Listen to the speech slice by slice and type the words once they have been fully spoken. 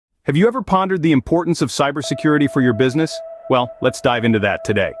Have you ever pondered the importance of cybersecurity for your business? Well, let's dive into that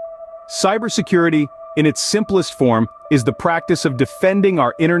today. Cybersecurity, in its simplest form, is the practice of defending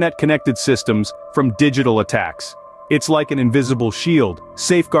our internet-connected systems from digital attacks. It's like an invisible shield,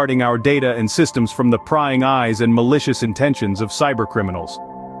 safeguarding our data and systems from the prying eyes and malicious intentions of cybercriminals.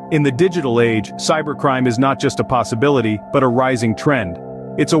 In the digital age, cybercrime is not just a possibility, but a rising trend.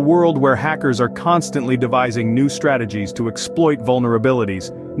 It's a world where hackers are constantly devising new strategies to exploit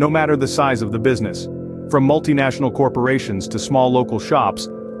vulnerabilities, no matter the size of the business. From multinational corporations to small local shops,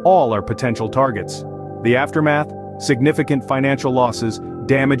 all are potential targets. The aftermath? Significant financial losses,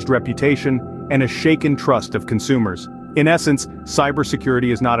 damaged reputation, and a shaken trust of consumers. In essence,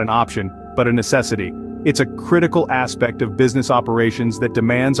 cybersecurity is not an option, but a necessity. It's a critical aspect of business operations that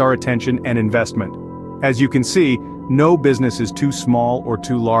demands our attention and investment. As you can see, no business is too small or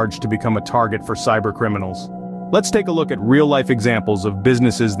too large to become a target for cybercriminals. Let's take a look at real-life examples of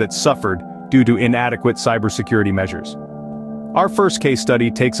businesses that suffered due to inadequate cybersecurity measures. Our first case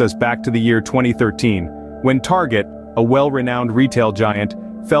study takes us back to the year 2013, when Target, a well-renowned retail giant,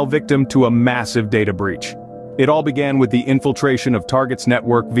 fell victim to a massive data breach. It all began with the infiltration of Target's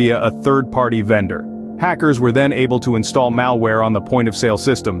network via a third-party vendor. Hackers were then able to install malware on the point-of-sale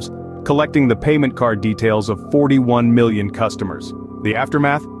systems, collecting the payment card details of 41 million customers. The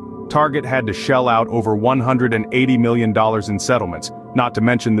aftermath? Target had to shell out over $180 million in settlements, not to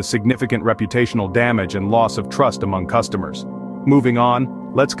mention the significant reputational damage and loss of trust among customers. Moving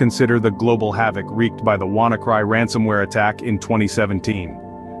on, let's consider the global havoc wreaked by the WannaCry ransomware attack in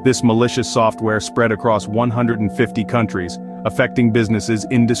 2017. This malicious software spread across 150 countries, affecting businesses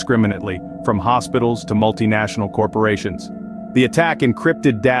indiscriminately, from hospitals to multinational corporations. The attack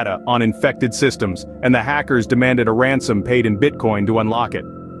encrypted data on infected systems, and the hackers demanded a ransom paid in Bitcoin to unlock it.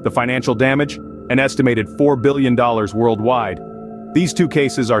 The financial damage? An estimated $4 billion worldwide. These two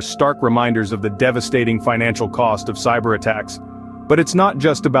cases are stark reminders of the devastating financial cost of cyber attacks. But it's not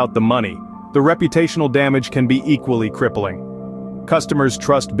just about the money. The reputational damage can be equally crippling. Customers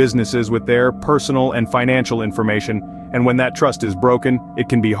trust businesses with their personal and financial information, and when that trust is broken, it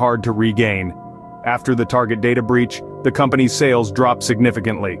can be hard to regain. After the Target data breach, the company's sales dropped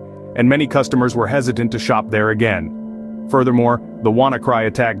significantly, and many customers were hesitant to shop there again. Furthermore, the WannaCry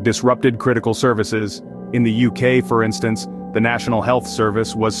attack disrupted critical services. In the UK, for instance, the National Health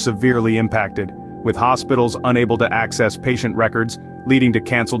Service was severely impacted, with hospitals unable to access patient records, leading to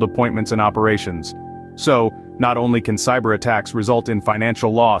cancelled appointments and operations. So, not only can cyber attacks result in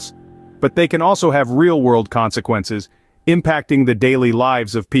financial loss, but they can also have real-world consequences, impacting the daily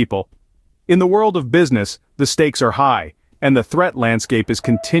lives of people. In the world of business, the stakes are high, and the threat landscape is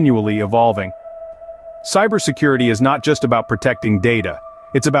continually evolving. Cybersecurity is not just about protecting data.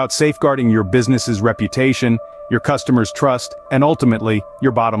 It's about safeguarding your business's reputation, your customers' trust, and ultimately,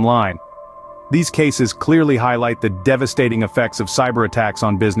 your bottom line. These cases clearly highlight the devastating effects of cyber attacks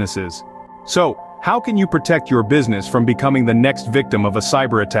on businesses. So, how can you protect your business from becoming the next victim of a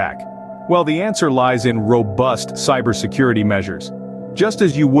cyber attack? Well, the answer lies in robust cybersecurity measures. Just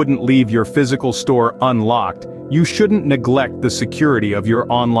as you wouldn't leave your physical store unlocked, you shouldn't neglect the security of your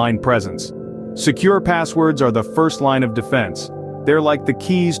online presence. Secure passwords are the first line of defense. They're like the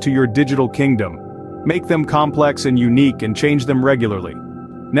keys to your digital kingdom. Make them complex and unique and change them regularly.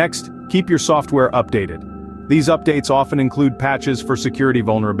 Next, keep your software updated. These updates often include patches for security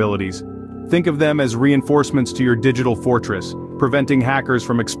vulnerabilities. Think of them as reinforcements to your digital fortress, preventing hackers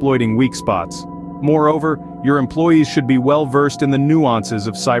from exploiting weak spots. Moreover, your employees should be well versed in the nuances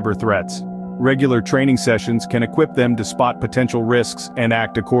of cyber threats. Regular training sessions can equip them to spot potential risks and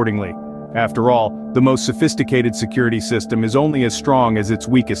act accordingly. After all, the most sophisticated security system is only as strong as its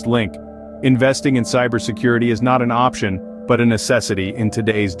weakest link. Investing in cybersecurity is not an option, but a necessity in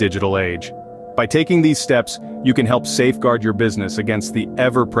today's digital age. By taking these steps, you can help safeguard your business against the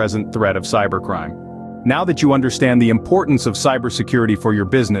ever-present threat of cybercrime. Now that you understand the importance of cybersecurity for your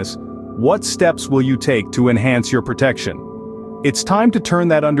business, what steps will you take to enhance your protection? It's time to turn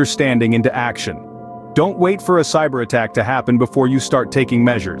that understanding into action. Don't wait for a cyber attack to happen before you start taking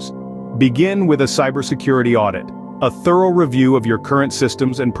measures. Begin with a cybersecurity audit, a thorough review of your current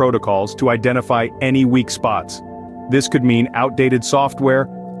systems and protocols to identify any weak spots. This could mean outdated software,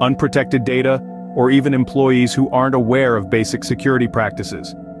 unprotected data, or even employees who aren't aware of basic security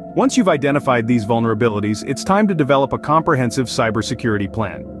practices. Once you've identified these vulnerabilities, it's time to develop a comprehensive cybersecurity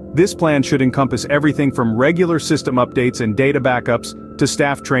plan. This plan should encompass everything from regular system updates and data backups to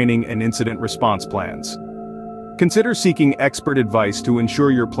staff training and incident response plans. Consider seeking expert advice to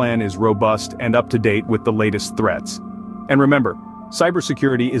ensure your plan is robust and up to date with the latest threats. And remember,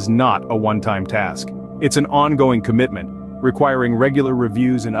 cybersecurity is not a one-time task. It's an ongoing commitment, requiring regular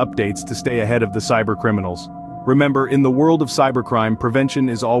reviews and updates to stay ahead of the cybercriminals. Remember, in the world of cybercrime, prevention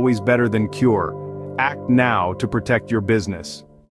is always better than cure. Act now to protect your business.